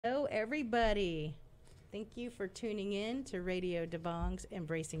Hello, everybody. Thank you for tuning in to Radio Dabang's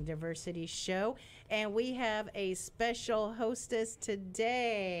Embracing Diversity show. And we have a special hostess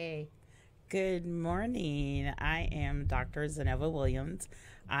today. Good morning. I am Dr. Zeneva Williams.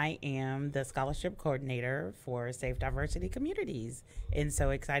 I am the scholarship coordinator for Safe Diversity Communities, and so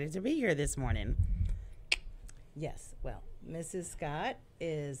excited to be here this morning. Yes, well, Mrs. Scott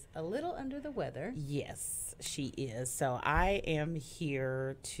is a little under the weather. Yes, she is. So I am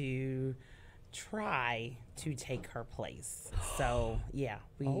here to try to take her place. So yeah,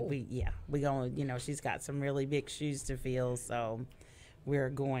 we going. She's got some really big shoes to fill. So we're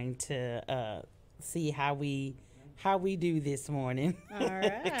going to see how we do this morning. All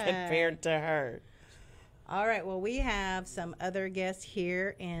right. Compared to her. All right, well, we have some other guests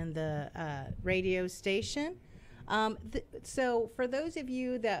here in the radio station. So for those of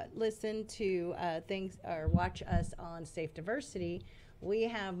you that listen to things or watch us on Safe Diversity, we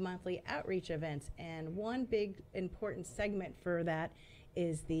have monthly outreach events, and one big important segment for that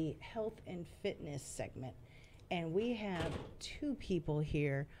is the health and fitness segment. And we have two people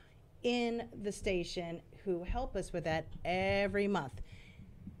here in the station who help us with that every month.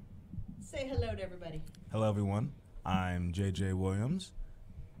 Say hello to everybody. Hello, everyone. I'm JJ Williams,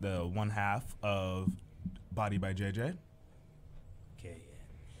 the one half of Body by JJ. Okay,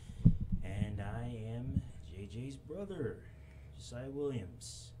 and I am JJ's brother, Josiah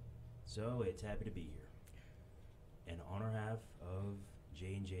Williams. So it's happy to be here. And honor half of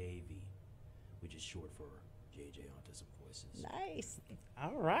J&JAV, which is short for JJ Autism Voices. Nice.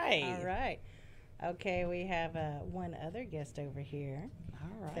 All right. All right. Okay, we have one other guest over here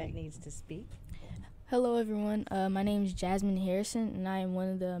All right. that needs to speak. Hello, everyone. My name is Jasmine Harrison, and I am one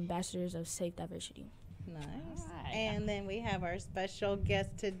of the ambassadors of Safe Diversity. Nice. All right. And then we have our special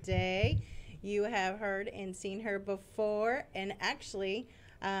guest today. You have heard and seen her before, and actually,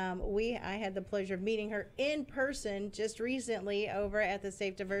 I had the pleasure of meeting her in person just recently over at the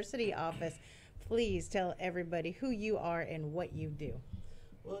Safe Diversity office. Please tell everybody who you are and what you do.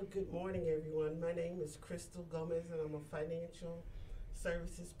 Well, good morning, everyone. My name is Crystal Gomez, and I'm a financial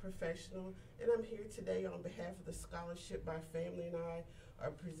services professional. And I'm here today on behalf of the scholarship. My family and I are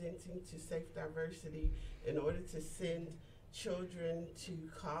presenting to Safe Diversity in order to send children to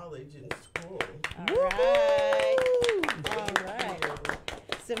college and school. All right. All right.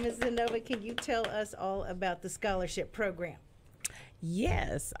 So, Ms. Zenova, can you tell us all about the scholarship program?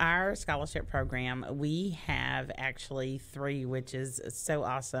 Yes, our scholarship program, we have actually three, which is so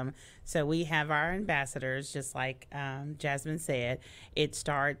awesome. So we have our ambassadors, just like Jasmine said. It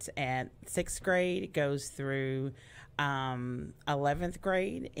starts at 6th grade, goes through 11th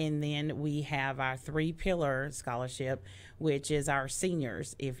grade, and then we have our 3-pillar scholarship, which is our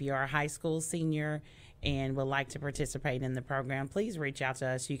seniors. If you're a high school senior and would like to participate in the program, please reach out to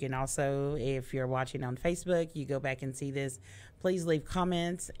us. You can also, if you're watching on Facebook, you go back and see this, please leave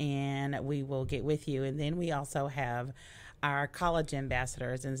comments and we will get with you. And then we also have our college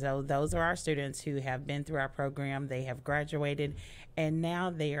ambassadors. And so those are our students who have been through our program. They have graduated and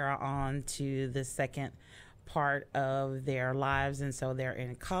now they are on to the second part of their lives. And so they're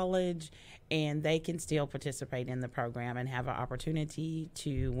in college and they can still participate in the program and have an opportunity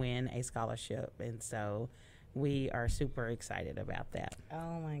to win a scholarship. And so we are super excited about that.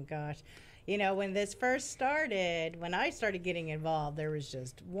 Oh my gosh. You know, when this first started, when I started getting involved, there was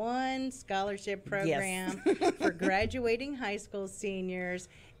just one scholarship program for graduating high school seniors,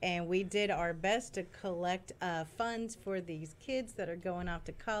 and we did our best to collect funds for these kids that are going off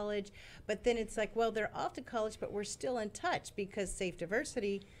to college. But then it's like, well, they're off to college, but we're still in touch because Safe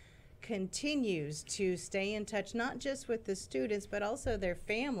Diversity continues to stay in touch, not just with the students, but also their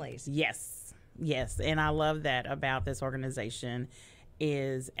families. Yes, yes. And I love that about this organization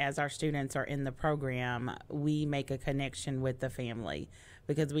is as our students are in the program, we make a connection with the family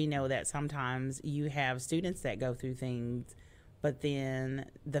because we know that sometimes you have students that go through things, but then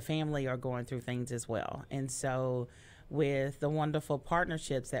the family are going through things as well. And so with the wonderful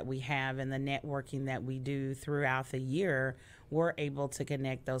partnerships that we have and the networking that we do throughout the year, we're able to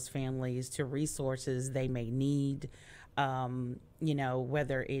connect those families to resources they may need,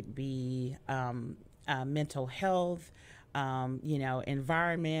 whether it be mental health,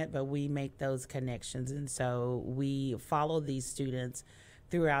 environment, but we make those connections. And so we follow these students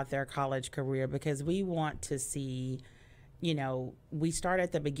throughout their college career because we want to see, we start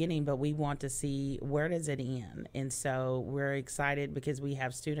at the beginning, but we want to see where does it end. And so we're excited because we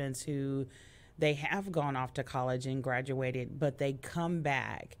have students who they have gone off to college and graduated, but they come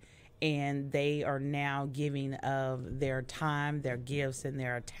back and they are now giving of their time, their gifts, and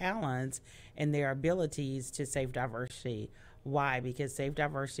their talents and their abilities to Safe Diversity Why? Because Safe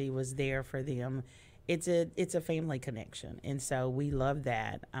Diversity was there for them. It's a family connection, and so we love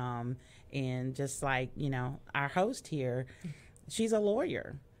that. And just like, you know, our host here, she's a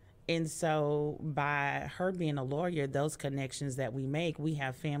lawyer. And so by her being a lawyer, those connections that we make, we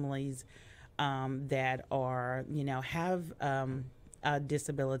have families that are, you know, have a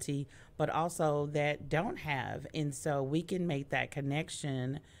disability, but also that don't have. And so we can make that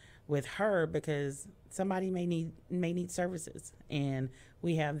connection with her because somebody may need services. And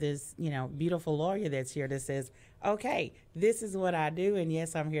we have this, you know, beautiful lawyer that's here that says, okay, this is what I do. And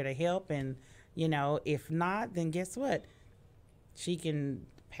yes, I'm here to help. And, you know, if not, then guess what? She can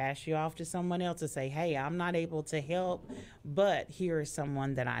pass you off to someone else to say, hey, I'm not able to help, but here is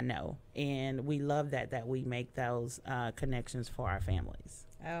someone that I know. And we love that we make those connections for our families.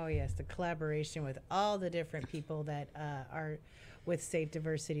 Oh, yes, the collaboration with all the different people that are with Safe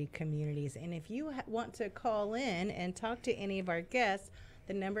Diversity Communities. And if you want to call in and talk to any of our guests,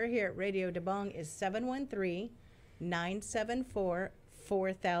 the number here at Radio Dabang is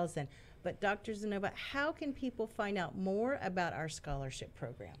 713-974-4000. But Dr. Zenova, how can people find out more about our scholarship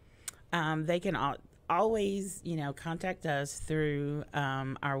program? They can always, you know, contact us through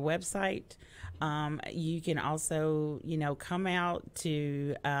our website. You can also, you know, come out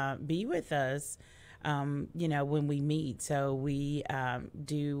to be with us, you know, when we meet. So we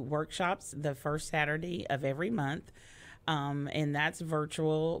do workshops the first Saturday of every month. And that's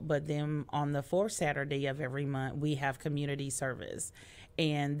virtual, but then on the fourth Saturday of every month, we have community service,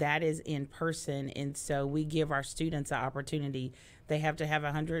 and that is in person. And so we give our students an opportunity. They have to have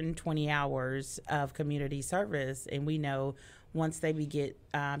 120 hours of community service, and we know once they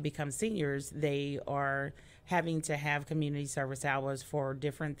become seniors, they are having to have community service hours for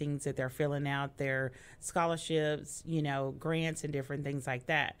different things that they're filling out, their scholarships, you know, grants and different things like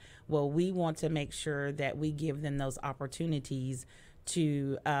that. Well, we want to make sure that we give them those opportunities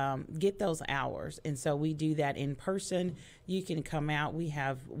to get those hours. And so we do that in person. You can come out. We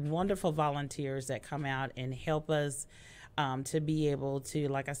have wonderful volunteers that come out and help us to be able to,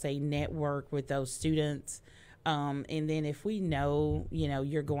 like I say, network with those students. And then if we know, you know,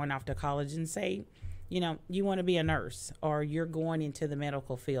 you're going off to college and say, you know, you want to be a nurse or you're going into the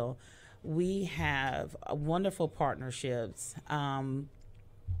medical field, we have wonderful partnerships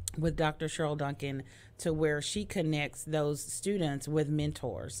with Dr. Cheryl Duncan to where she connects those students with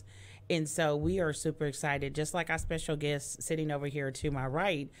mentors. And so we are super excited, just like our special guest sitting over here to my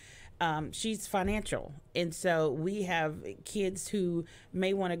right. She's financial. And so we have kids who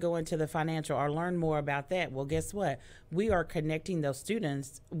may want to go into the financial or learn more about that. Well, guess what? We are connecting those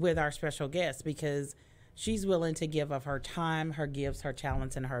students with our special guest because she's willing to give of her time, her gifts, her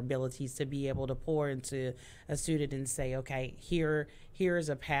talents, and her abilities to be able to pour into a student and say, okay, here is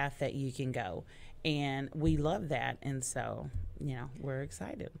a path that you can go. And we love that. And so, you know, we're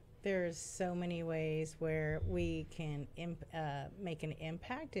excited. There's so many ways where we can make an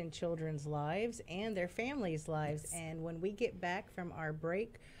impact in children's lives and their families' lives. Yes. And when we get back from our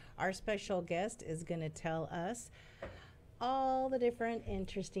break, our special guest is going to tell us all the different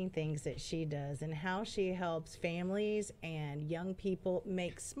interesting things that she does and how she helps families and young people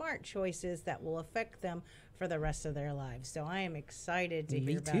make smart choices that will affect them for the rest of their lives. So I am excited to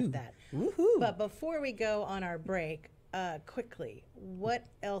hear about that. Woohoo. But before we go on our break, quickly, what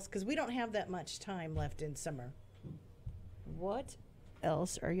else, because we don't have that much time left in summer, what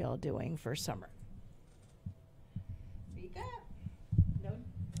else are y'all doing for summer? Speak up. No.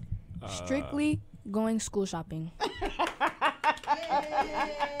 Strictly going school shopping.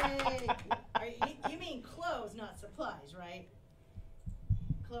 Yay! You mean clothes, not supplies, right?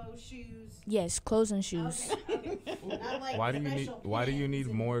 Clothes, shoes. Yes, clothes and shoes. Okay. Not like Why do you need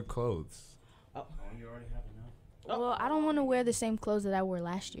more clothes? Oh, you already have enough. Well, I don't want to wear the same clothes that I wore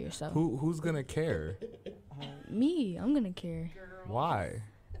last year, so. Who's gonna care? Me, I'm gonna care. Why?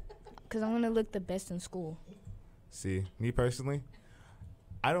 Because I'm gonna look the best in school. See, me personally,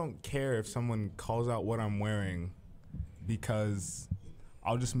 I don't care if someone calls out what I'm wearing because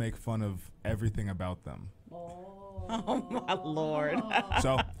I'll just make fun of everything about them. Oh my Lord.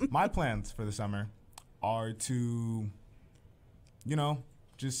 So my plans for the summer are to, you know,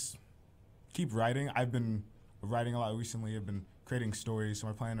 just keep writing. I've been writing a lot recently. I've been creating stories. So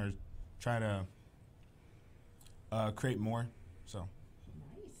my plan is try to create more. So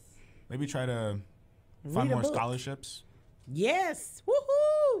maybe try to find more scholarships. Yes.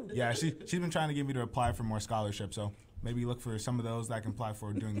 Woohoo. Yeah, she's been trying to get me to apply for more scholarships. So maybe look for some of those that I can apply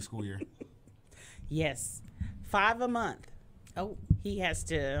for during the school year. Yes. 5 a month. Oh, he has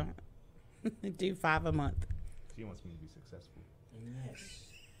to do 5 a month. She wants me to be successful. And yes,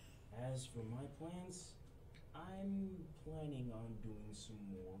 as for my plans, I'm planning on doing some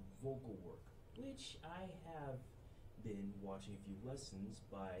more vocal work, which I have been watching a few lessons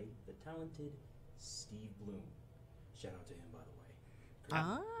by the talented Steve Bloom. Shout out to him, by the way.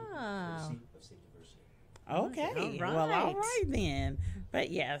 Courtesy of Safe Diversity. Okay. All Well, all right. right then.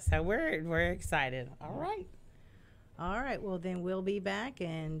 But yeah, so we're excited. All right. All right. Well, then we'll be back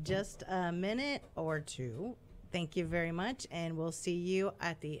in just a minute or two. Thank you very much, and we'll see you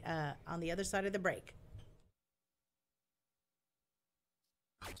at the on the other side of the break.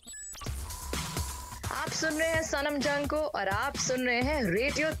 आप सुन रहे हैं सनम जंग को और आप सुन रहे हैं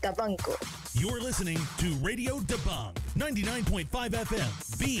radio दबंग को। You're listening to Radio Dabang, 99.5 FM,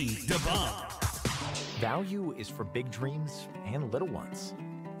 B Dabang. Value is for big dreams and little ones.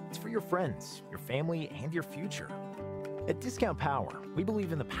 It's for your friends, your family, and your future. At Discount Power, we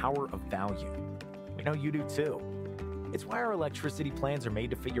believe in the power of value. We know you do too. It's why our electricity plans are made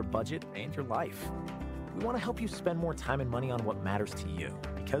to fit your budget and your life. We want to help you spend more time and money on what matters to you,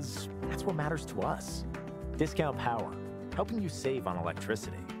 because that's what matters to us. Discount Power, helping you save on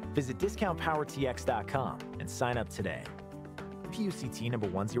electricity. Visit discountpowertx.com and sign up today. PUCT number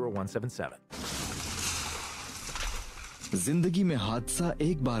 10177. जिंदगी में हादसा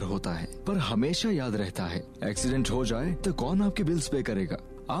एक बार होता है पर हमेशा याद रहता है। एक्सीडेंट हो जाए तो कौन आपके बिल्स पे करेगा?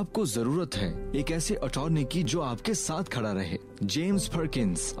 आपको जरूरत है एक ऐसे अटॉर्नी की जो आपके साथ खड़ा रहे। जेम्स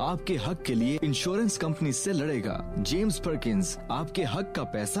पर्किंस आपके हक के लिए इंश्योरेंस कंपनी से लड़ेगा। जेम्स पर्किंस आपके हक का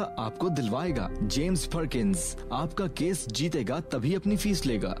पैसा आपको दिलवाएगा। जेम्स पर्किंस आपका केस जीतेगा तभी अपनी फीस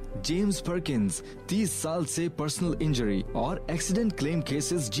लेगा। जेम्स पर्किंस 30 साल से पर्सनल इंजरी और एक्सीडेंट क्लेम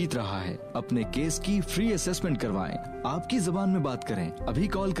केसेस जीत रहा है। अपने केस की फ्री असेसमेंट करवाएं। आपकी जबान में बात करें। अभी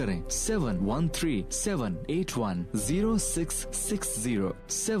कॉल करें 713-781-0660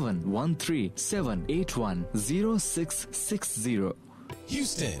 713-781-0660.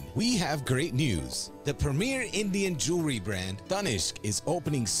 Houston, we have great news. The premier Indian jewelry brand Tanishq is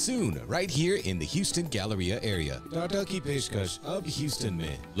opening soon right here in the Houston Galleria area. Tata ki peshkash ab Houston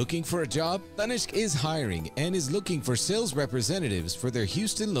mein. Looking for a job? Tanishq is hiring and is looking for sales representatives for their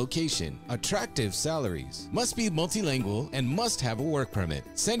Houston location. Attractive salaries. Must be multilingual and must have a work permit.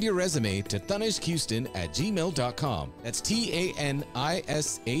 Send your resume to tanishqhouston@gmail.com. That's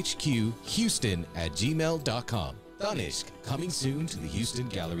TANISHQ Houston@gmail.com. Tanishq, coming soon to the Houston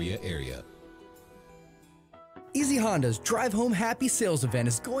Galleria area. Easy Honda's Drive Home Happy sales event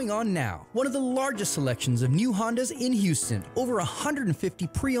is going on now. One of the largest selections of new Hondas in Houston. Over 150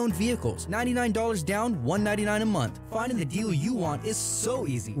 pre-owned vehicles, $99 down, $199 a month. Finding the deal you want is so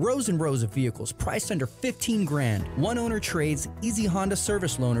easy. Rows and rows of vehicles priced under $15 grand. One owner trades, Easy Honda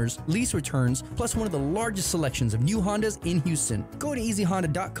service loaners, lease returns, plus one of the largest selections of new Hondas in Houston. Go to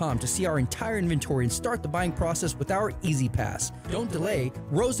easyhonda.com to see our entire inventory and start the buying process with our Easy Pass. Don't delay.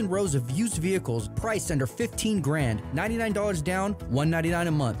 Rows and rows of used vehicles priced under $15 grand, $99 down, $199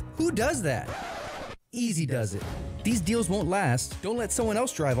 a month. Who does that? Easy does it. These deals won't last. Don't let someone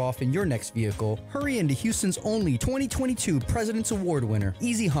else drive off in your next vehicle. Hurry into Houston's only 2022 President's Award winner,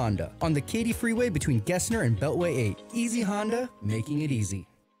 Easy Honda, on the Katy Freeway between Gessner and Beltway 8. Easy Honda, making it easy.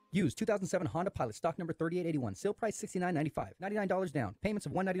 Used 2007 Honda Pilot, stock number 3881. Sale price $69.95. $99 down. Payments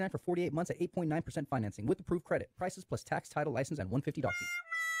of $199 for 48 months at 8.9% financing with approved credit. Prices plus tax, title, license, and $150 fee.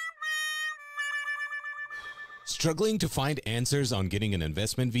 Struggling to find answers on getting an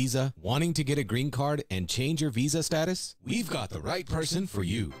investment visa? Wanting to get a green card and change your visa status? We've got the right person for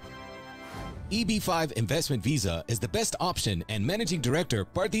you. EB5 Investment Visa is the best option, and Managing Director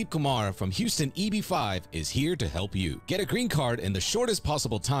Pardeep Kumar from Houston EB5 is here to help you. Get a green card in the shortest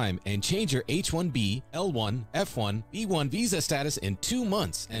possible time and change your H-1B, L-1, F-1, B-1 visa status in 2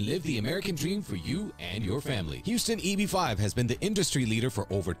 months and live the American dream for you and your family. Houston EB5 has been the industry leader for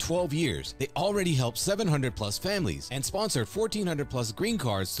over 12 years. They already help 700 plus families and sponsored 1,400 plus green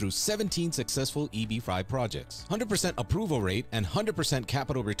cards through 17 successful EB5 projects. 100% approval rate and 100%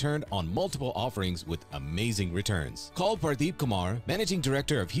 capital returned on multiple offerings with amazing returns. Call Pardeep Kumar, Managing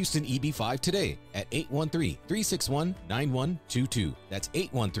Director of Houston EB5 today at 813-361-9122. That's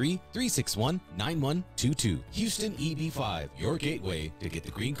 813-361-9122. Houston EB5, your gateway to get the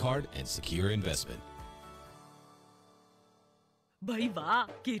green card and secure investment. भाई वाह,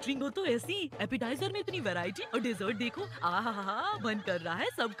 catering हो तो ऐसी, appetiser में इतनी variety और desert देखो, आहा मन कर रहा है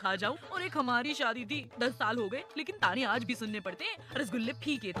सब खा जाऊं। और एक हमारी शादी थी, 10 साल हो गए लेकिन ताने आज भी सुनने पड़ते हैं। रसगुल्ले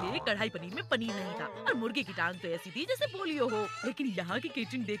फीके थे, कढ़ाई पनीर में पनीर नहीं था और मुर्गे की टांग तो ऐसी थी जैसे पोलियो हो। लेकिन यहाँ की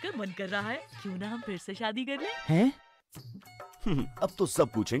केटरिंग देखकर मन कर रहा है क्यों ना हम फिर से शादी कर लें? हैं? अब तो सब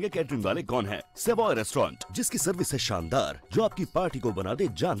पूछेंगे कैटरिंग वाले कौन है। सेवॉय रेस्टोरेंट, जिसकी सर्विस है शानदार, जो आपकी पार्टी को बना दे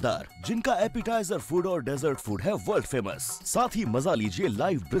जानदार, जिनका एपिटाइजर फूड और डेजर्ट फूड है वर्ल्ड फेमस। साथ ही मजा लीजिए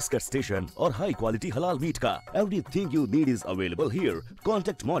लाइव ब्रिस्केट स्टेशन और हाई क्वालिटी हलाल मीट का। Everything you need is available here.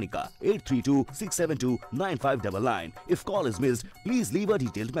 Contact Monika 8326729599। If call is missed, please leave a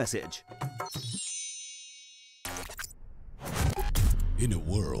detailed message. In a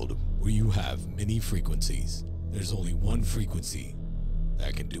world where you have many frequencies, there's only one frequency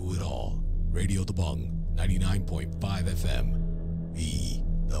that can do it all. Radio Dabang, 99.5 FM. Be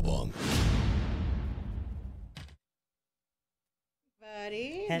Dabang.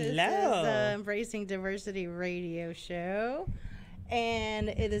 Buddy, Hello. This is Embracing Diversity Radio Show. And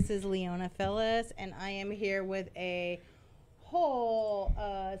this is Leona Filis, and I am here with a whole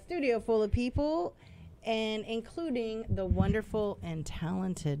studio full of people, and including the wonderful and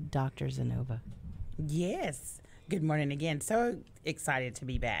talented Dr. Zenova. Yes. Good morning again. So excited to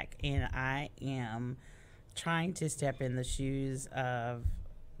be back. And I am trying to step in the shoes of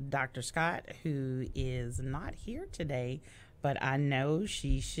Dr. Scott, who is not here today, but I know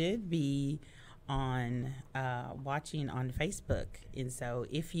she should be on watching on Facebook. And so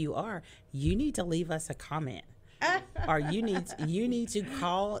if you are, you need to leave us a comment. Or you need to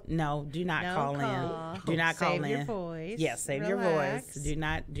call. No, do not call in. Do not call in. Save your voice. Yes, save your voice. Do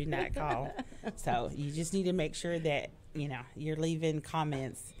not call. So you just need to make sure that you're leaving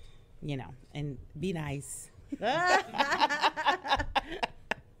comments, and be nice.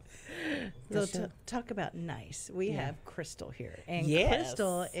 So talk about nice. We have Crystal here, and Yes.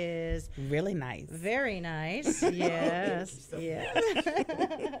 Crystal is really nice. Very nice. Yes. Yeah.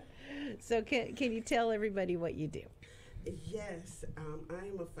 So can you tell everybody what you do? Yes, I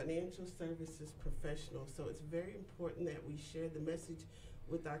am a financial services professional, so it's very important that we share the message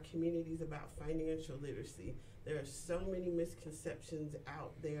with our communities about financial literacy. There are so many misconceptions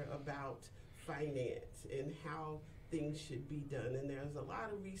out there about finance and how things should be done, and there's a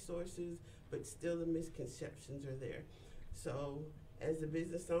lot of resources, but still the misconceptions are there. So as a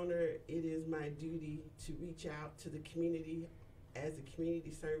business owner, it is my duty to reach out to the community as a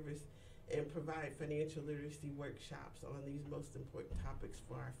community service and provide financial literacy workshops on these most important topics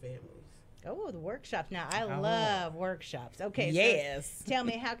for our families. Oh, the workshops. Now, I love workshops. Okay. Yes. So tell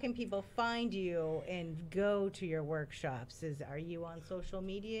me, how can people find you and go to your workshops? Are you on social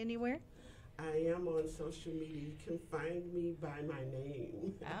media anywhere? I am on social media. You can find me by my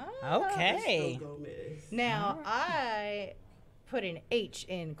name. Oh, okay. Crystal Gomez. Now, I put an H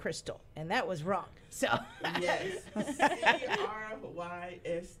in Crystal, and that was wrong. So yes, Crystal,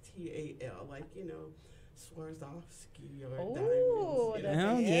 like Swarovski or diamonds.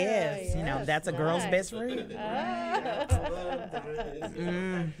 Oh yes, that's a girl's best friend. I love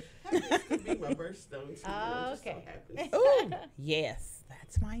diamonds. This could be my birthstone too. Okay. Oh yes,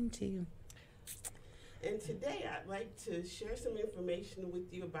 that's mine too. And today I'd like to share some information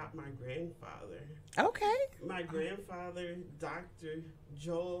with you about my grandfather. Okay. My grandfather, Dr.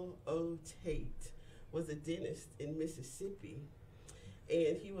 Joel O. Tate, was a dentist in Mississippi.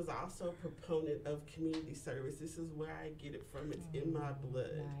 And he was also a proponent of community service. This is where I get it from. It's in my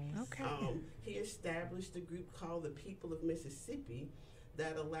blood. Nice. Okay. He established a group called the People of Mississippi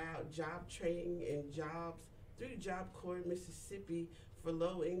that allowed job training and jobs through Job Corps Mississippi for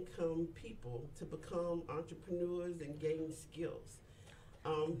low-income people to become entrepreneurs and gain skills.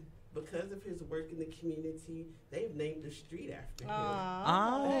 Because of his work in the community, they've named a street after him.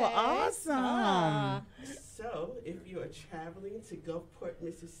 Oh, awesome. So if you are traveling to Gulfport,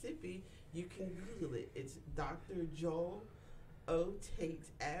 Mississippi, you can Google it. It's Dr. Joel O.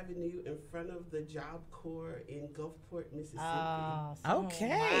 Tate Avenue in front of the Job Corps in Gulfport, Mississippi. Okay.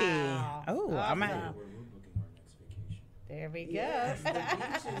 Wow. Oh, I'm out. There we go. Yes, the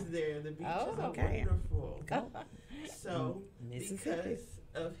beaches there. The beaches are wonderful. So, because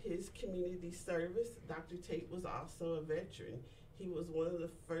of his community service, Dr. Tate was also a veteran. He was one of the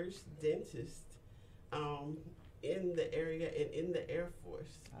first dentists in the area and in the Air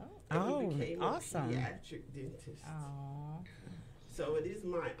Force. And he became awesome. a pediatric dentist. So it is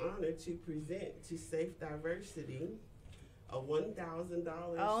my honor to present to Safe Diversity a $1,000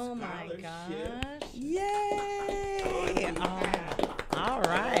 scholarship. Gosh. Yay! All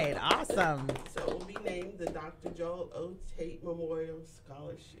right, awesome. So it will be named the Dr. Joel O. Tate Memorial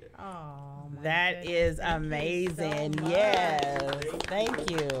Scholarship. Oh, That is amazing. Yes, thank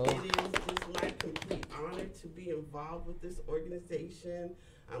you. It is just my complete honor to be involved with this organization.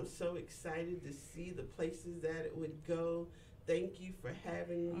 I'm so excited to see the places that it would go. Thank you for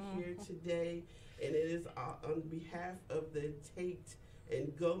having me here today. And it is on behalf of the Tate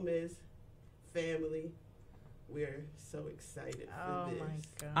and Gomez family. we're so excited Oh for this.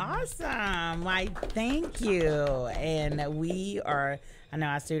 my God. Awesome. Why, thank you. And we are, I know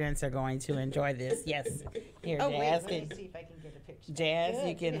our students are going to enjoy this. Yes. Here, Oh, Jazz. wait, let me see if I can get a picture. Jazz,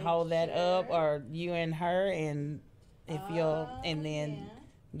 you Good can hold that up, picture. or you and her, and if you'll, and then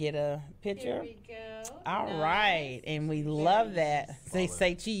get a picture. Here we go. All Nice. right, and we love that. They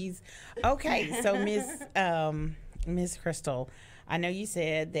say cheese. Okay, so Miss Crystal, I know you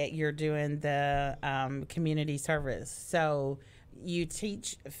said that you're doing the community service. So you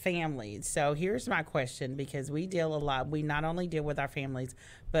teach families. So here's my question, because we deal a lot. We not only deal with our families,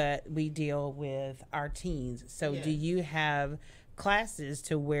 but we deal with our teens. So do you have classes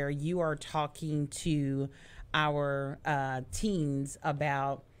to where you are talking to our teens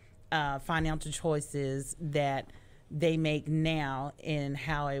about financial choices that they make now and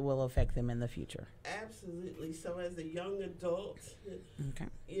how it will affect them in the future? Absolutely. So as a young adult,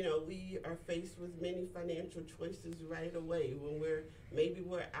 you know, we are faced with many financial choices right away. When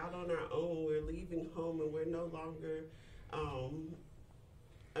we're out on our own, we're leaving home, and we're no longer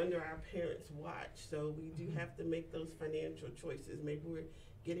under our parents' watch. So we do have to make those financial choices. Maybe we're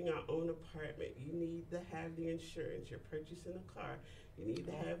getting our own apartment. You need to have the insurance. You're purchasing a car. You need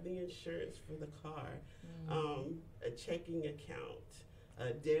to have the insurance for the car, a checking account,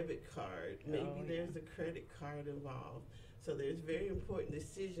 a debit card. Maybe there's a credit card involved. So there's very important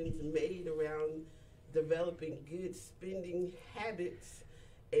decisions made around developing good spending habits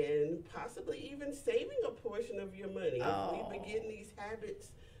and possibly even saving a portion of your money. If we begin these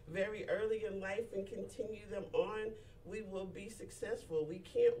habits very early in life and continue them on, we will be successful. We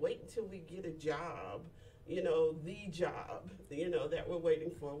can't wait until we get a job, you know, the job, you know, that we're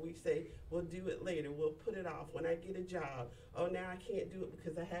waiting for. We say, we'll do it later. We'll put it off. When I get a job, oh, now I can't do it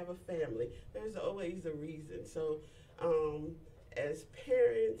because I have a family. There's always a reason. So as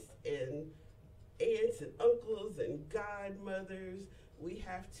parents and aunts and uncles and godmothers, we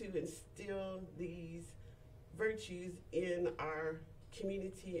have to instill these virtues in our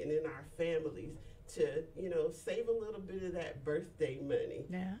community and in our families to, you know, save a little bit of that birthday money.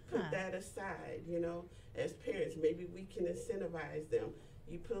 Put that aside, you know. As parents, maybe we can incentivize them.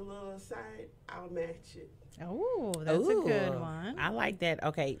 You put a little aside, I'll match it. Oh, that's a good one. I like that.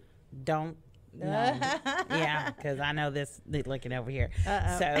 Okay, don't. No. Yeah, because I know this. They're looking over here.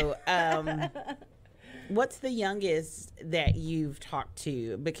 So, what's the youngest that you've talked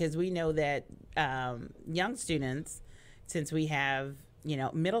to? Because we know that young students, since we have, you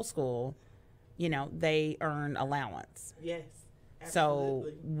know, middle school, you know, they earn allowance. Yes.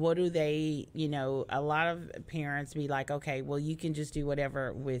 Absolutely. So what do they, you know, a lot of parents be like, okay, well, you can just do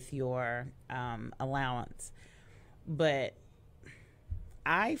whatever with your allowance. But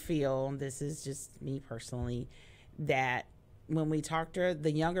I feel, this is just me personally, that when we talk to,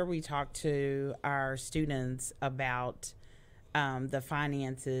 the younger we talk to our students about the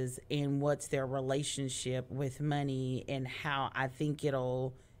finances and what's their relationship with money and how I think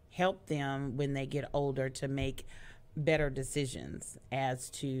it'll help them when they get older to make better decisions as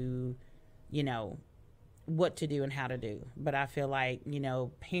to, you know, what to do and how to do. But I feel like, you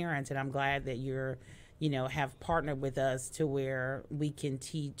know, parents, and I'm glad that you're, you know, have partnered with us to where we can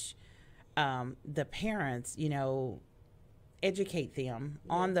teach the parents, you know, educate them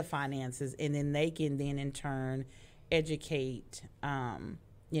on the finances, and then they can then in turn educate,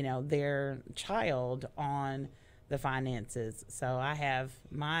 you know, their child on the finances. So I have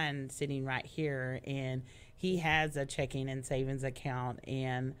mine sitting right here, and he has a checking and savings account,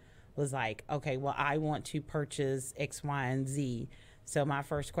 and was like, okay, well, I want to purchase X, Y, and Z. So my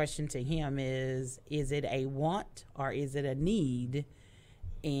first question to him is it a want or is it a need?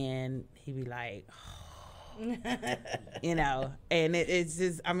 And he'd be like, oh. You know, and it's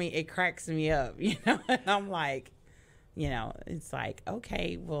just, I mean, it cracks me up, you know, and I'm like, you know, it's like,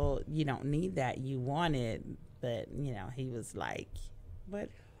 okay, well, you don't need that, you want it. But, you know, he was like, but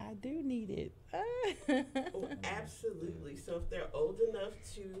I do need it. Oh, absolutely. So if they're old enough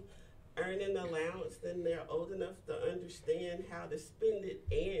to earn an allowance, then they're old enough to understand how to spend it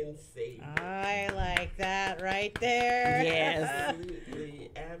and save it. I like that right there. Yes.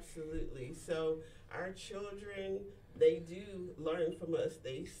 Absolutely, absolutely. So our children, they do learn from us.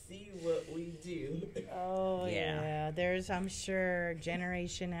 They see what we do. Oh, yeah. There's, I'm sure,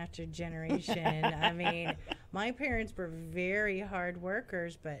 generation after generation. I mean, my parents were very hard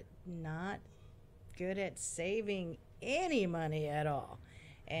workers, but not good at saving any money at all.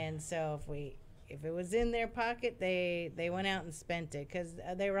 And so if it was in their pocket, they went out and spent it, because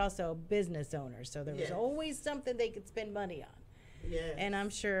they were also business owners. So there was always something they could spend money on. Yes. And I'm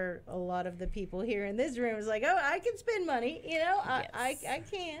sure a lot of the people here in this room is like, oh, I can spend money. You know, I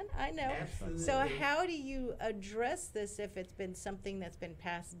can. I know. Absolutely. So how do you address this if it's been something that's been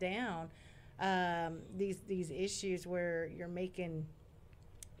passed down? These issues where you're making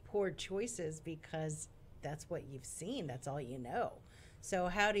poor choices because that's what you've seen. That's all you know. So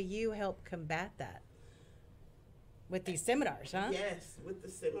how do you help combat that? With these seminars, huh? Yes, with the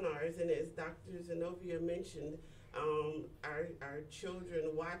seminars, and as Dr. Zenobia mentioned, our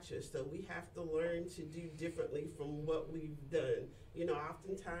children watch us, so we have to learn to do differently from what we've done. You know,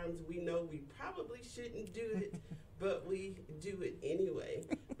 oftentimes we know we probably shouldn't do it, but we do it anyway.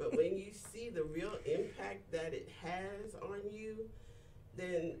 But when you see the real impact that it has on you,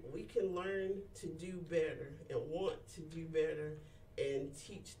 then we can learn to do better and want to do better and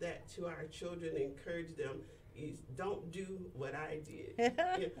teach that to our children, encourage them. You don't do what I did.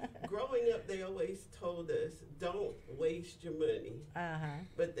 You know, growing up, they always told us, don't waste your money.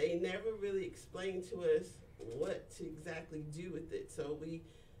 But they never really explained to us what to exactly do with it. So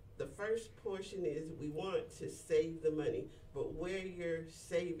the first portion is we want to save the money, but where you're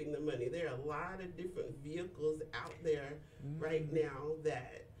saving the money. There are a lot of different vehicles out there right now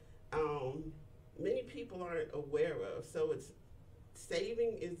that many people aren't aware of. So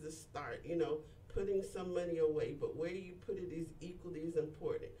saving is the start, you know, putting some money away, but where you put it is equally as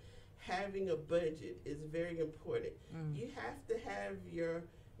important. Having a budget is very important. You have to have your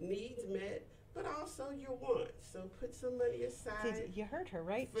needs met, but also your wants. So put some money aside. You heard her,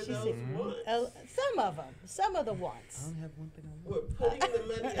 right? For those wants. Some of them, some of the wants. I don't have one thing I We're putting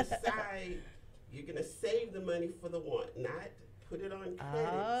the money aside. You're going to save the money for the want, not put it on credit.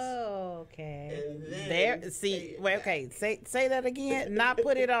 Oh, okay. And then say that again. Not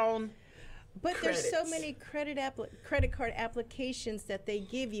put it on. But credits. There's so many credit card applications that they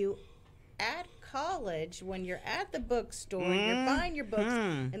give you at college when you're at the bookstore and you're buying your books,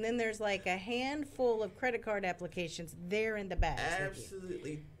 and then there's like a handful of credit card applications there in the bags.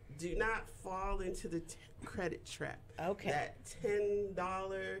 Absolutely. Do not fall into the credit trap. Okay. That $10,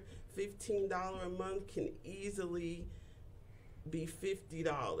 $15 a month can easily be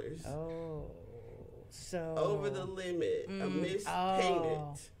 $50. Oh, so over the limit, a missed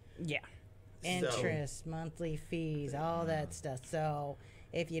payment. Yeah. Interest, monthly fees, all that stuff. So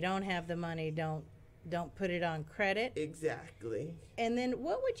if you don't have the money, don't put it on credit. Exactly. And then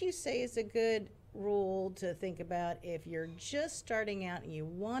what would you say is a good rule to think about if you're just starting out and you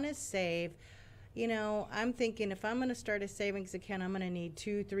want to save? You know, I'm thinking if I'm going to start a savings account, I'm going to need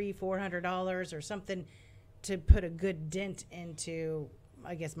 $200, $300, $400 or something to put a good dent into,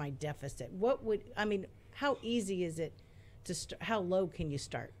 I guess, my deficit. How easy is it to how low can you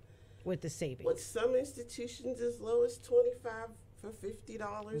start with the savings? With some institutions as low as $25 for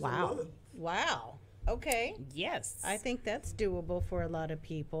 $50 a month. Wow. Okay. Yes. I think that's doable for a lot of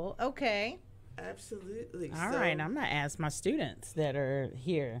people. Okay. Absolutely. All right. I'm going to ask my students that are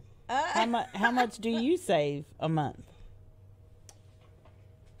here. How much do you save a month?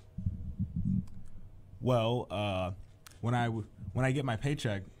 Well, when I get my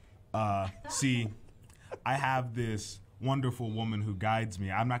paycheck, see, I have this wonderful woman who guides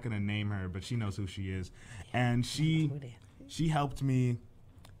me. I'm not going to name her, but she knows who she is. And she helped me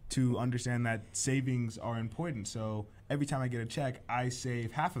to understand that savings are important. So every time I get a check, I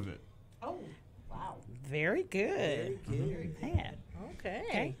save half of it. Oh, wow. Very good. Very good. Man.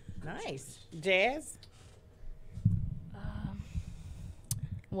 Okay. Nice. Jazz?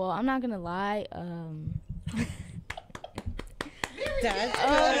 Well, I'm not going to lie. That's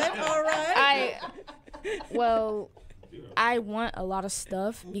good. All right. I want a lot of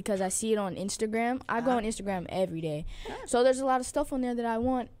stuff because I see it on Instagram. I go on Instagram every day. So there's a lot of stuff on there that I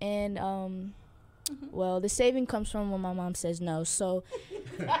want. And, the saving comes from when my mom says no. So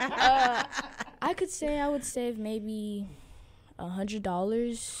I could say I would save maybe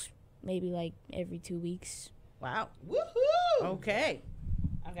 $100, maybe like every 2 weeks. Wow. Woohoo! Okay.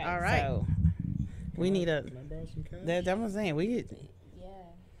 All right. So we need a. That's what I'm saying. We need. Yeah.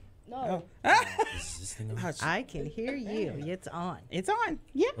 No. Is this thing on? I can hear you. It's on. It's on.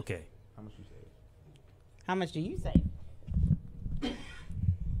 Yeah. Okay. How much you save? How much do you save?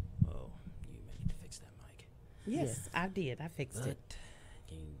 Oh, you may need to fix that mic. Yes, I did. I fixed it.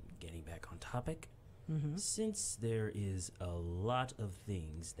 Getting back on topic, since there is a lot of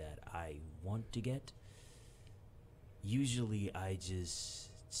things that I want to get, usually I just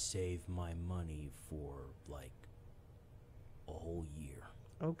save my money for like a whole year.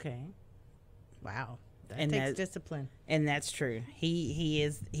 Okay. Wow. That takes discipline. And that's true. He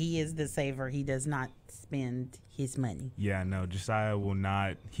is the saver. He does not spend his money. Yeah, no, Josiah will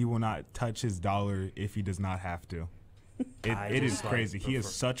not. He will not touch his dollar if he does not have to. It is crazy. He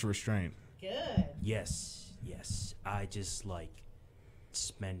has such restraint. Good. Yes, yes. I just like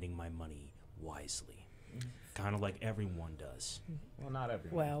spending my money wisely. Kind of like everyone does. Well, not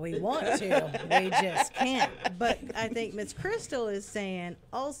everyone. Well, we want to. We just can't. But I think Miss Crystal is saying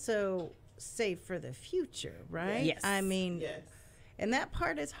also save for the future, right? Yes. I mean, Yes. and that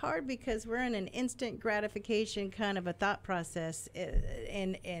part is hard because we're in an instant gratification kind of a thought process,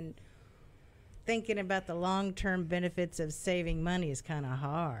 and thinking about the long-term benefits of saving money is kind of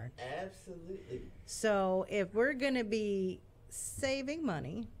hard. Absolutely. So if we're going to be saving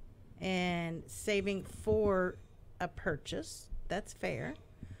money and saving for a purchase, that's fair.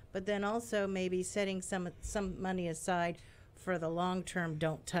 But then also maybe setting some money aside for the long-term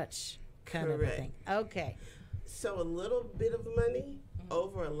don't touch kind of a thing. Okay. So a little bit of money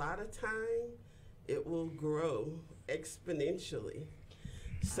over a lot of time, it will grow exponentially.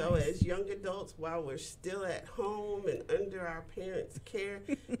 So as young adults, while we're still at home and under our parents' care,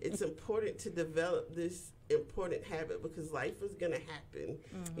 it's important to develop this important habit because life is going to happen.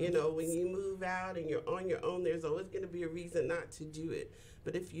 You know, when you move out and you're on your own, there's always going to be a reason not to do it.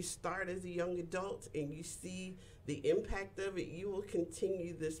 But if you start as a young adult and you see the impact of it, you will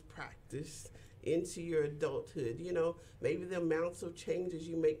continue this practice into your adulthood. You know, maybe the amounts will change as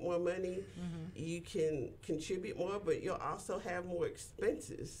you make more money. You can contribute more, but you'll also have more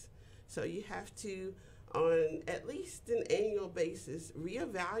expenses. So you have to, on at least an annual basis,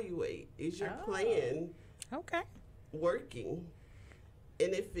 reevaluate, is your plan working?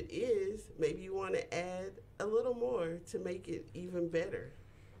 And if it is, maybe you want to add a little more to make it even better.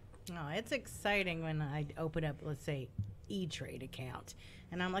 Oh, it's exciting when I open up, let's say, E-Trade account,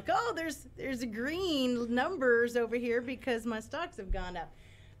 and I'm like, oh, there's a green numbers over here because my stocks have gone up.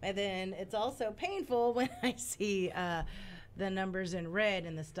 And then it's also painful when I see the numbers in red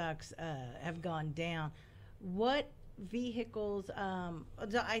and the stocks have gone down. What vehicles?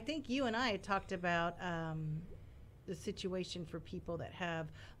 I think you and I had talked about the situation for people that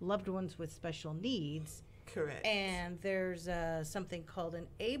have loved ones with special needs. Correct. And there's something called an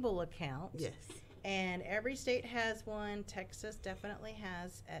ABLE account. Yes. And every state has one. Texas definitely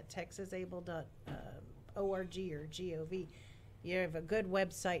has at texasable.org or gov. You have a good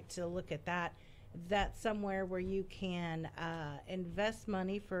website to look at that. That's somewhere where you can invest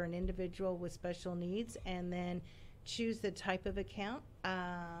money for an individual with special needs and then choose the type of account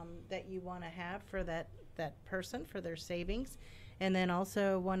that you want to have for that person, for their savings. And then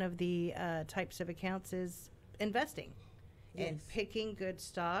also one of the types of accounts is investing. Yes. And picking good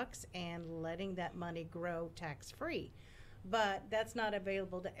stocks and letting that money grow tax-free. But that's not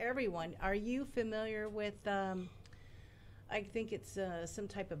available to everyone. Are you familiar with, I think it's some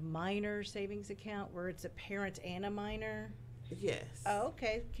type of minor savings account where it's a parent and a minor? Yes. Oh,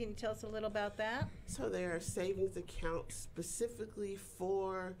 okay. Can you tell us a little about that? So there are savings accounts specifically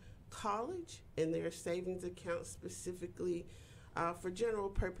for college, and there are savings accounts specifically for general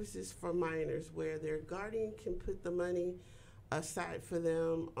purposes for minors, where their guardian can put the money aside for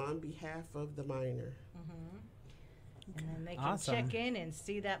them on behalf of the minor. And then they can check in and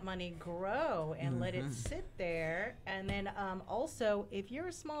see that money grow and let it sit there. And then also, if you're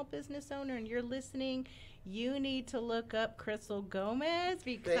a small business owner and you're listening, you need to look up Crystal Gomez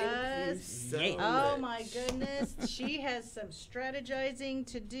because, oh my goodness, she has some strategizing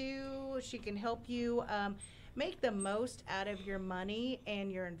to do. She can help you make the most out of your money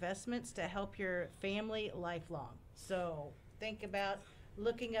and your investments to help your family lifelong. So think about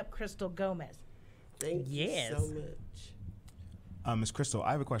looking up Crystal Gomez. Thank you so much. Ms. Crystal,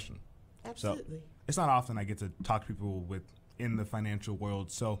 I have a question. Absolutely. So, it's not often I get to talk to people in the financial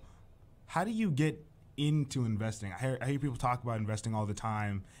world. So how do you get into investing? I hear people talk about investing all the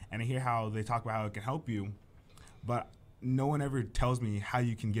time, and I hear how they talk about how it can help you, but no one ever tells me how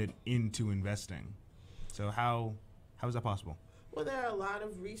you can get into investing. So how is that possible? Well, there are a lot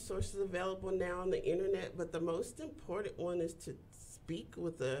of resources available now on the internet, but the most important one is to speak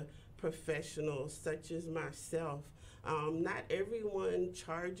with a professional such as myself. Not everyone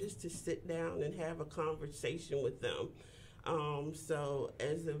charges to sit down and have a conversation with them. So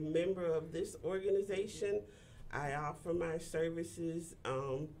as a member of this organization, I offer my services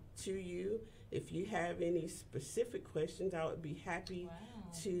to you. If you have any specific questions, I would be happy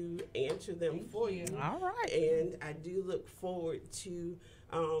to answer them for you. All right. And I do look forward to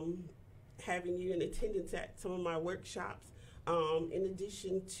having you in attendance at some of my workshops. In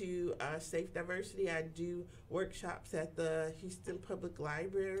addition to Safe Diversity, I do workshops at the Houston Public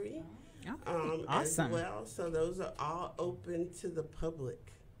Library as well. So those are all open to the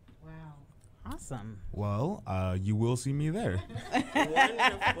public. Wow. Awesome. Well, you will see me there.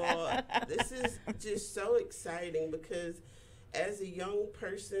 Wonderful. This is just so exciting because as a young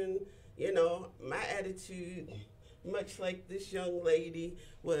person, you know, my attitude, much like this young lady,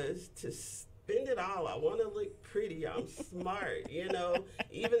 was to spend it all. I want to look pretty. I'm smart, you know.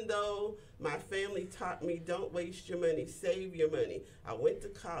 Even though my family taught me, don't waste your money, save your money. I went to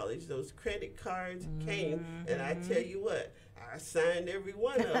college. Those credit cards came, and I tell you what, I signed every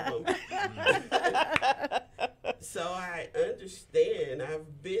one of them. So I understand.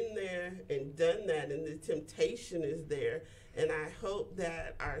 I've been there and done that, and the temptation is there. And I hope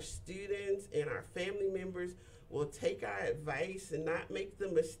that our students and our family members will take our advice and not make the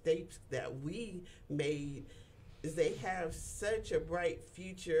mistakes that we made, as they have such a bright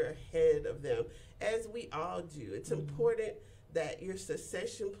future ahead of them, as we all do. It's important that your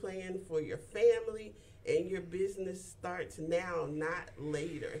succession plan for your family and your business starts now, not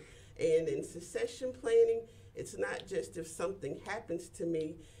later. And in succession planning, it's not just if something happens to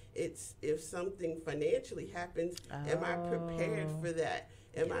me, it's if something financially happens, am I prepared for that?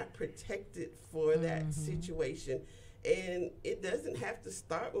 Am I protected for that situation? And it doesn't have to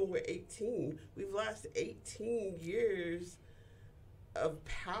start when we're 18. We've lost 18 years of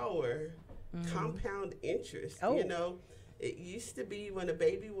power, compound interest. You know, it used to be when a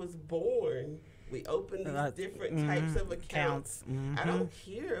baby was born, we opened these different types of accounts. I don't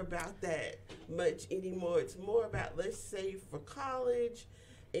hear about that much anymore. It's more about let's save for college.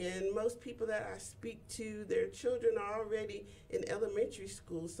 And most people that I speak to, their children are already in elementary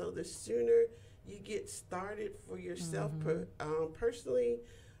school. So the sooner you get started for yourself personally,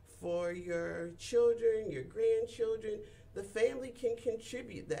 for your children, your grandchildren, the family can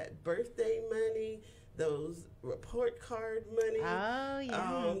contribute that birthday money, those report card money,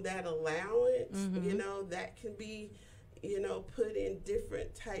 that allowance, you know, that can be, you know, put in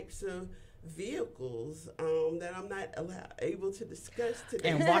different types of vehicles that I'm not able to discuss today.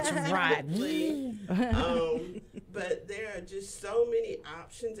 And watch them ride. But there are just so many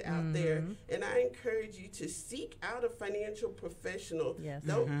options out there, and I encourage you to seek out a financial professional.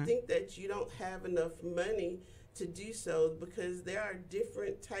 Don't think that you don't have enough money to do so, because there are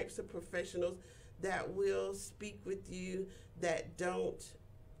different types of professionals that will speak with you that don't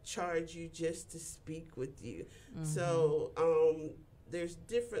charge you just to speak with you. So there's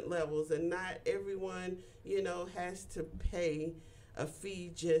different levels, and not everyone, you know, has to pay a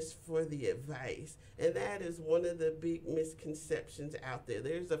fee just for the advice. And that is one of the big misconceptions out there.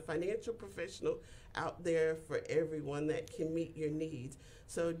 There's a financial professional out there for everyone that can meet your needs.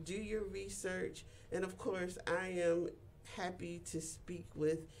 So do your research. And of course, I am happy to speak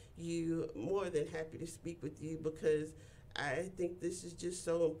with you, more than happy to speak with you, because I think this is just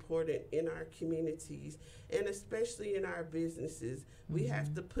so important in our communities, and especially in our businesses. We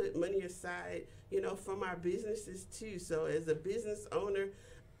have to put money aside, you know, from our businesses too. So as a business owner,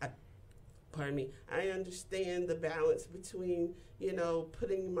 I understand the balance between, you know,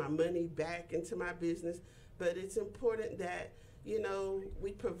 putting my money back into my business, but it's important that, you know,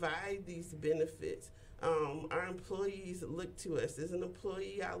 we provide these benefits. Our employees look to us. As an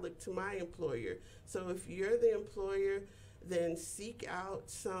employee, I look to my employer. So if you're the employer, then seek out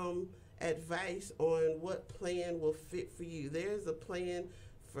some advice on what plan will fit for you. There's a plan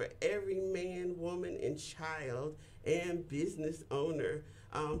for every man, woman, and child and business owner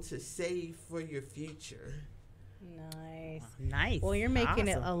to save for your future. Nice. Nice. Well, you're making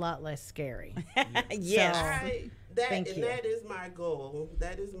it a lot less scary. Yes. Thank you. That is my goal.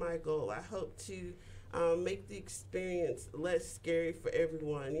 That is my goal. I hope to make the experience less scary for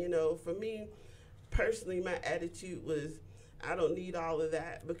everyone. You know, for me personally, my attitude was, I don't need all of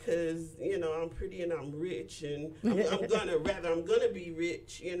that, because, you know, I'm pretty and I'm rich, and I'm gonna be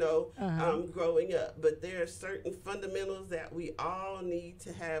rich, you know, growing up. But there are certain fundamentals that we all need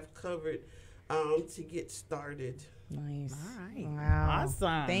to have covered to get started. Nice. All right. Wow.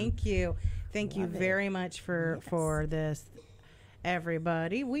 Awesome. Thank you. Thank you very much for this,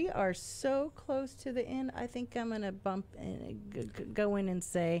 everybody. We are so close to the end. I think I'm going to go in and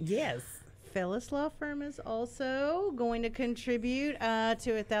say, yes, Filis Law Firm is also going to contribute to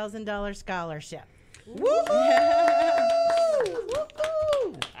a $1,000 scholarship. Woo-hoo!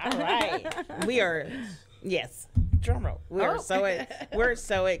 All right. We are, yes, drum roll. We're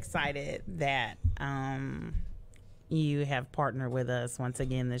so excited that you have partnered with us once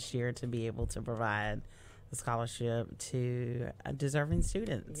again this year to be able to provide the scholarship to deserving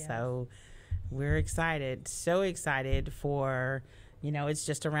students. Yes. So we're excited, so excited for, you know, it's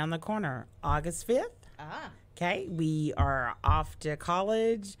just around the corner, August 5th. Okay, we are off to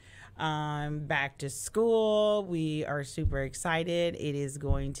college, back to school. We are super excited. It is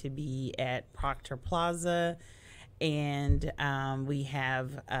going to be at Proctor Plaza, and we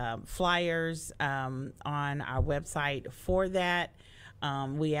have flyers on our website for that.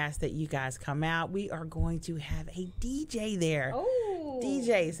 We ask that you guys come out. We are going to have a DJ there. Oh,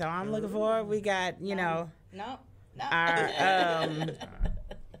 DJ. So I'm looking forward. We got, No. our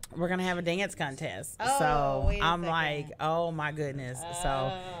we're gonna have a dance contest. Oh, so wait a I'm second. like, oh my goodness.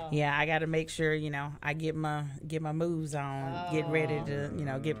 So yeah, I got to make sure I get my moves on, get ready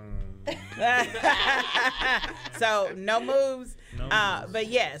to get. So no moves. But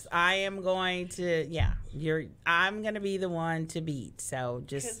yes, I am going to. Yeah, I'm gonna be the one to beat. So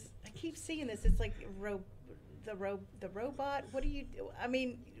just. 'Cause I keep seeing this. It's like the robot. What do you do? I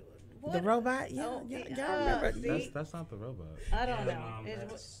mean. What? The robot? Yeah, Oh, y'all remember. That's not the robot. I don't know.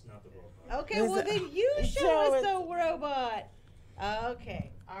 That's not the robot. Okay, well then you show us the robot. Okay.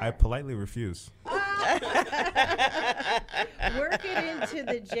 All I right. politely refuse. Work it into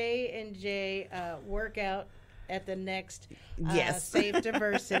the J&J workout at the next Yes. Safe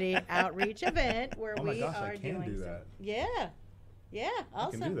Diversity Outreach event where Oh my we gosh, I are can doing do some- that. Yeah,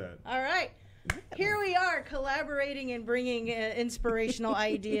 awesome. I can do that. All right. Here we are collaborating and bringing inspirational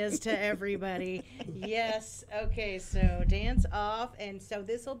ideas to everybody. Yes. Okay. So dance off. And so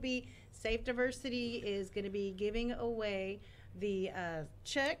this will be Safe Diversity is going to be giving away the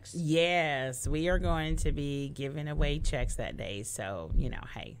checks. Yes, we are going to be giving away checks that day. So,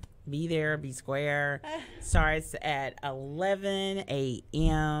 hey, be there, be square. Starts at 11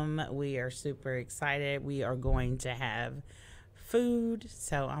 a.m. We are super excited. We are going to have food.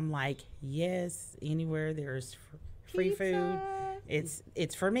 So I'm like, yes, anywhere there's free food,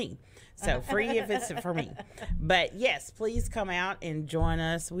 it's for me. So free if it's for me. But yes, please come out and join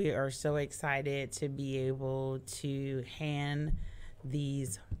us. We are so excited to be able to hand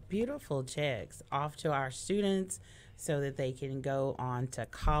these beautiful checks off to our students so that they can go on to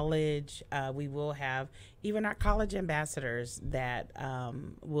college. We will have even our college ambassadors that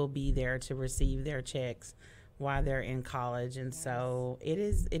will be there to receive their checks while they're in college. And so it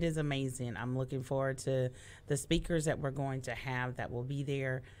is amazing. I'm looking forward to the speakers that we're going to have that will be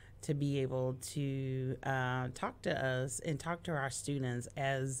there to be able to talk to us and talk to our students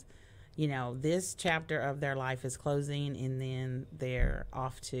as this chapter of their life is closing and then they're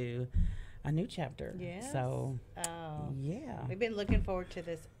off to a new chapter. Yes. So Yeah, we've been looking forward to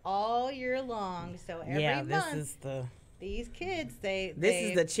this all year long. So every month, these kids, this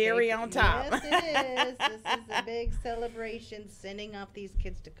is the cherry on top. Yes, it is. This is a big celebration, sending off these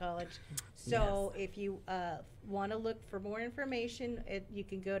kids to college. So if you want to look for more information, you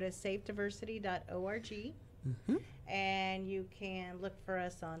can go to safediversity.org. And you can look for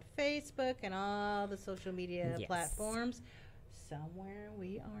us on Facebook and all the social media platforms. Somewhere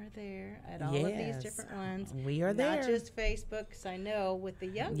we are there at all of these different ones. We are there. Not just Facebook, because I know with the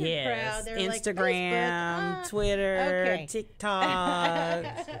younger crowd, they're Instagram, like, Facebook, Twitter, TikTok.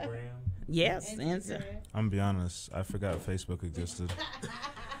 Instagram. Yes, Instagram. I'm gonna be honest, I forgot Facebook existed.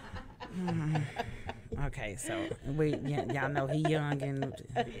 Okay, so y'all know he young and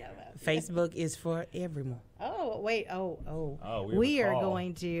Facebook is for everyone. Oh, wait. Oh. we We have a are call.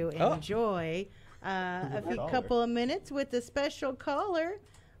 going to enjoy a few couple of minutes with a special caller.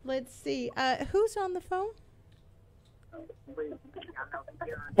 Let's see. Who's on the phone?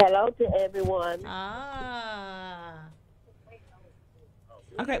 Hello to everyone.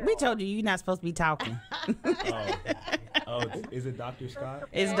 Okay, we told you you're not supposed to be talking. Is it Dr. Scott?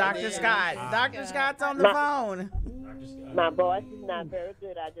 It's Dr. Scott. Dr. Scott's on the phone. My voice is not very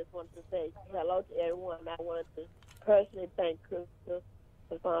good. I just wanted to say hello to everyone. I wanted to personally thank Crystal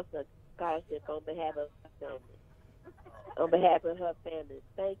for sponsoring a scholarship on behalf of her family. On behalf of her family.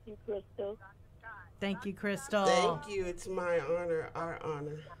 Thank you, Crystal. Thank you, Crystal. Thank you. It's my honor, our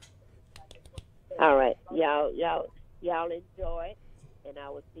honor. All right. Y'all enjoy, and I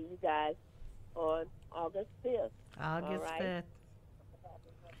will see you guys on August 5th. August 5th.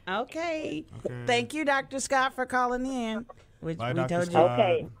 Okay. Thank you, Dr. Scott, for calling in. Which Bye, we Dr. told you. Scott.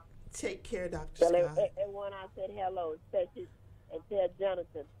 Okay. Take care, Dr. Well, Scott. everyone, I said hello, especially, and tell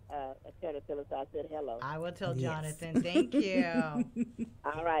Jonathan, Attorney Phillips, I said hello. I will tell Jonathan. Thank you.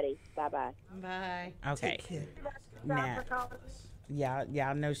 All righty. Bye-bye. Bye. Okay. Now,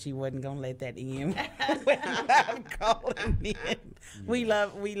 y'all know she wasn't gonna let that in without calling in. We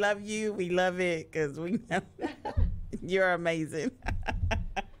love you. We love it because we know you're amazing.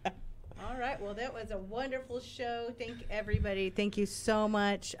 All right. Well, that was a wonderful show. Thank everybody. Thank you so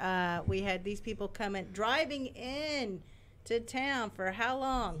much. We had these people driving in to town for how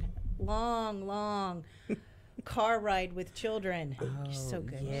long? Long. car ride with children. She's so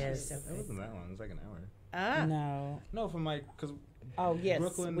good. yes. She's so It good. wasn't that long. It was like an hour. No. From like, because Oh yes,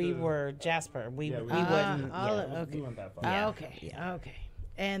 Brooklyn we to- were Jasper. We Yeah, we we- wouldn't. okay. we went that far. Yeah. Okay. Okay.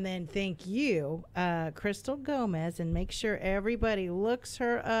 And then thank you, Crystal Gomez, and make sure everybody looks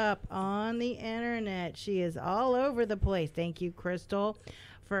her up on the internet. She is all over the place. Thank you, Crystal,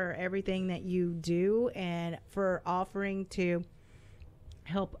 for everything that you do and for offering to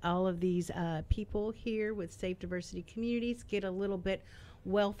help all of these people here with Safe Diversity Communities get a little bit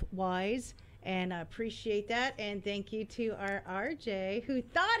wealth-wise. And I appreciate that. And thank you to our RJ, who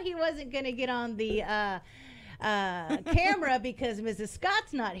thought he wasn't going to get on the camera because Mrs.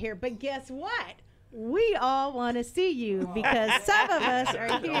 Scott's not here. But guess what? We all want to see you because some of us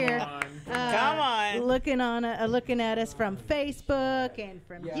are here Come on. looking at us from Facebook and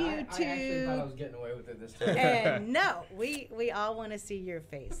from Yeah, YouTube. I actually thought I was getting away with it this time. And no, we all want to see your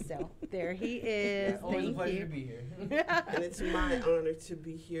face. So there he is. Always a Thank pleasure you. to be here. And it's my honor to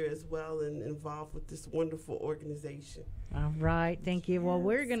be here as well and involved with this wonderful organization. All right, thank you. Well,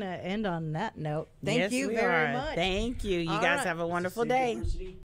 we're gonna end on that note. Thank Yes, you we very are. much. Thank you. You All guys right. have a wonderful day.